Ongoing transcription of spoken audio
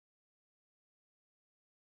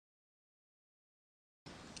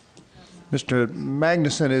Mr.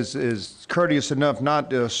 Magnuson is courteous enough not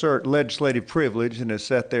to assert legislative privilege and has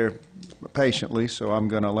sat there patiently, so I'm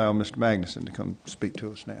going to allow Mr. Magnuson to come speak to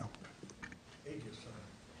us now.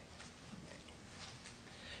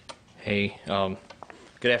 Hey,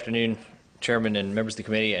 good afternoon, Chairman and members of the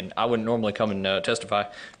committee. And I wouldn't normally come and testify.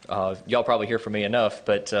 Y'all probably hear from me enough,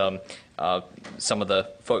 but some of the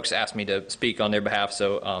folks asked me to speak on their behalf,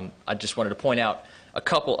 so I just wanted to point out a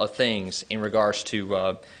couple of things in regards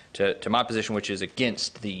to my position, which is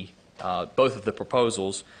against the both of the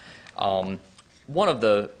proposals. One of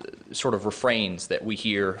the sort of refrains that we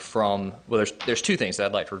hear from, well, there's two things that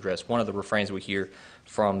I'd like to address. One of the refrains we hear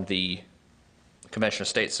from the Convention of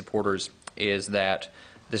States supporters is that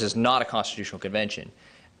this is not a constitutional convention.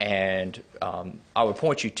 And I would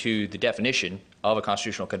point you to the definition of a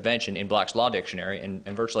constitutional convention in Black's Law Dictionary, and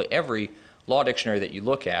virtually every law dictionary that you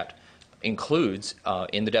look at includes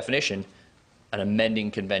in the definition an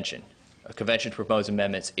amending convention. A convention to propose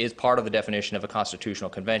amendments is part of the definition of a constitutional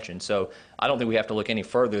convention. So I don't think we have to look any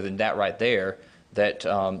further than that right there, that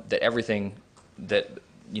that everything that,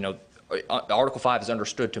 you know, Article 5 is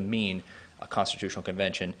understood to mean a constitutional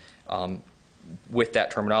convention, with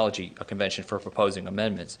that terminology, a convention for proposing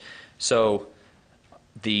amendments. So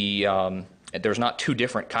there's not two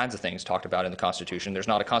different kinds of things talked about in the Constitution. There's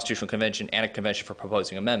not a constitutional convention and a convention for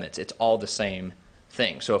proposing amendments. It's all the same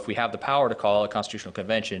thing. So if we have the power to call a constitutional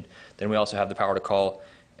convention, then we also have the power to call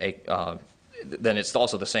then it's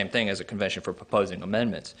also the same thing as a convention for proposing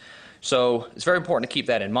amendments. So it's very important to keep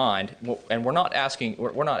that in mind. And we're not asking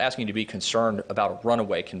you to be concerned about a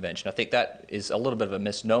runaway convention. I think that is a little bit of a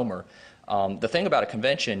misnomer. The thing about a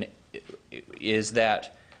convention is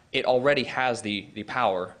that it already has the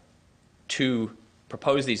power to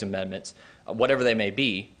propose these amendments, whatever they may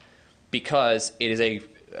be, because it is a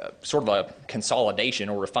sort of a consolidation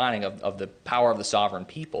or refining of the power of the sovereign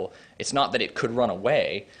people. It's not that it could run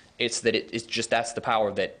away. It's that it's just that's the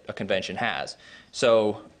power that a convention has.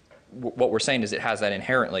 So what we're saying is it has that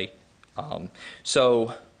inherently. But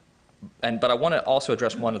I want to also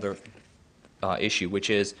address one other issue, which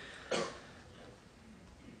is,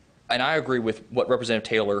 and I agree with what Representative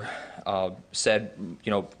Taylor said,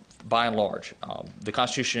 you know, by and large, the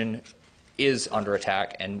Constitution is under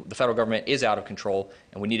attack and the federal government is out of control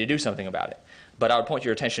and we need to do something about it. But I would point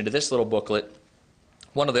your attention to this little booklet.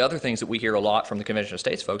 One of the other things that we hear a lot from the Convention of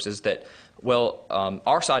States folks is that, well,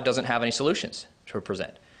 our side doesn't have any solutions to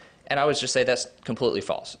present. And I would just say that's completely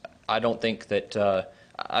false. I don't think that,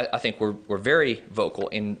 I think we're very vocal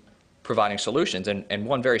in providing solutions. And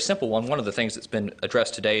one very simple one, one of the things that's been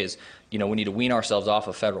addressed today is, you know, we need to wean ourselves off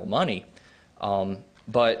of federal money.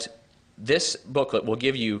 But this booklet will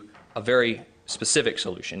give you a very specific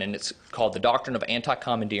solution, and it's called the doctrine of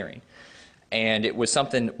anti-commandeering. And it was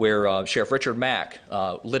something where Sheriff Richard Mack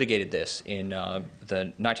litigated this in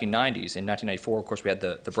the 1990s. In 1994, of course, we had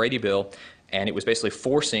the Brady Bill, and it was basically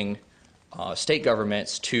forcing state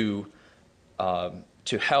governments to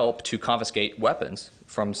help to confiscate weapons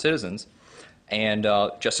from citizens. And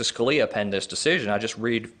Justice Scalia penned this decision. I just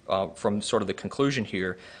read from sort of the conclusion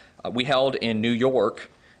here. We held in New York,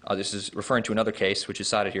 this is referring to another case which is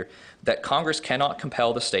cited here, that Congress cannot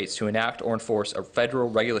compel the states to enact or enforce a federal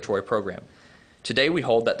regulatory program. Today we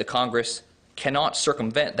hold that the Congress cannot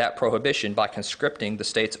circumvent that prohibition by conscripting the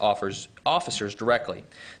state's officers directly.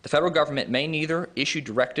 The federal government may neither issue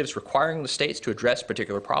directives requiring the states to address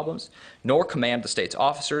particular problems, nor command the state's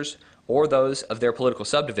officers or those of their political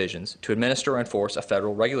subdivisions to administer or enforce a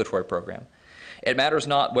federal regulatory program. It matters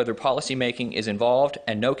not whether policymaking is involved,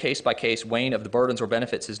 and no case-by-case weighing of the burdens or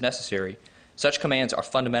benefits is necessary. Such commands are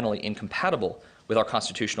fundamentally incompatible with our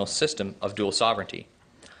constitutional system of dual sovereignty.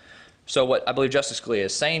 So what I believe Justice Scalia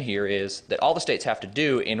is saying here is that all the states have to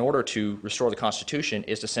do in order to restore the Constitution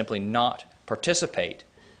is to simply not participate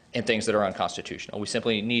in things that are unconstitutional. We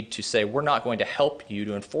simply need to say, we're not going to help you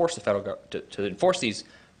to enforce the federal to enforce these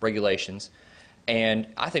regulations. And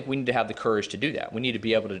I think we need to have the courage to do that. We need to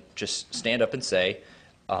be able to just stand up and say,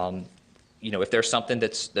 you know, if there's something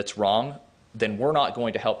that's wrong, then we're not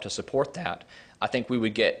going to help to support that. I think we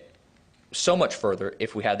would get so much further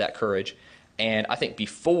if we had that courage. And I think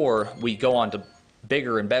before we go on to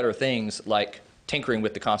bigger and better things like tinkering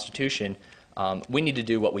with the Constitution, we need to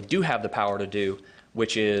do what we do have the power to do,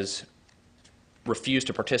 which is refuse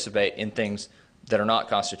to participate in things that are not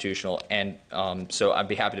constitutional. And so I'd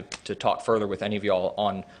be happy to talk further with any of y'all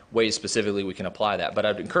on ways specifically we can apply that. But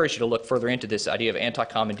I'd encourage you to look further into this idea of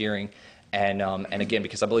anti-commandeering, and again,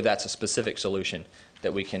 because I believe that's a specific solution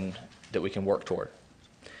that we can work toward.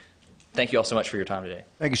 Thank you all so much for your time today.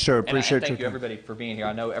 Thank you, sir. Appreciate and thank you everybody for being here.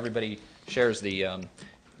 I know everybody shares the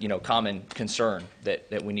common concern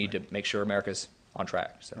that we need to make sure America's on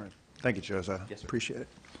track. So. All right. Thank you, Josiah. Yes, sir. Appreciate it.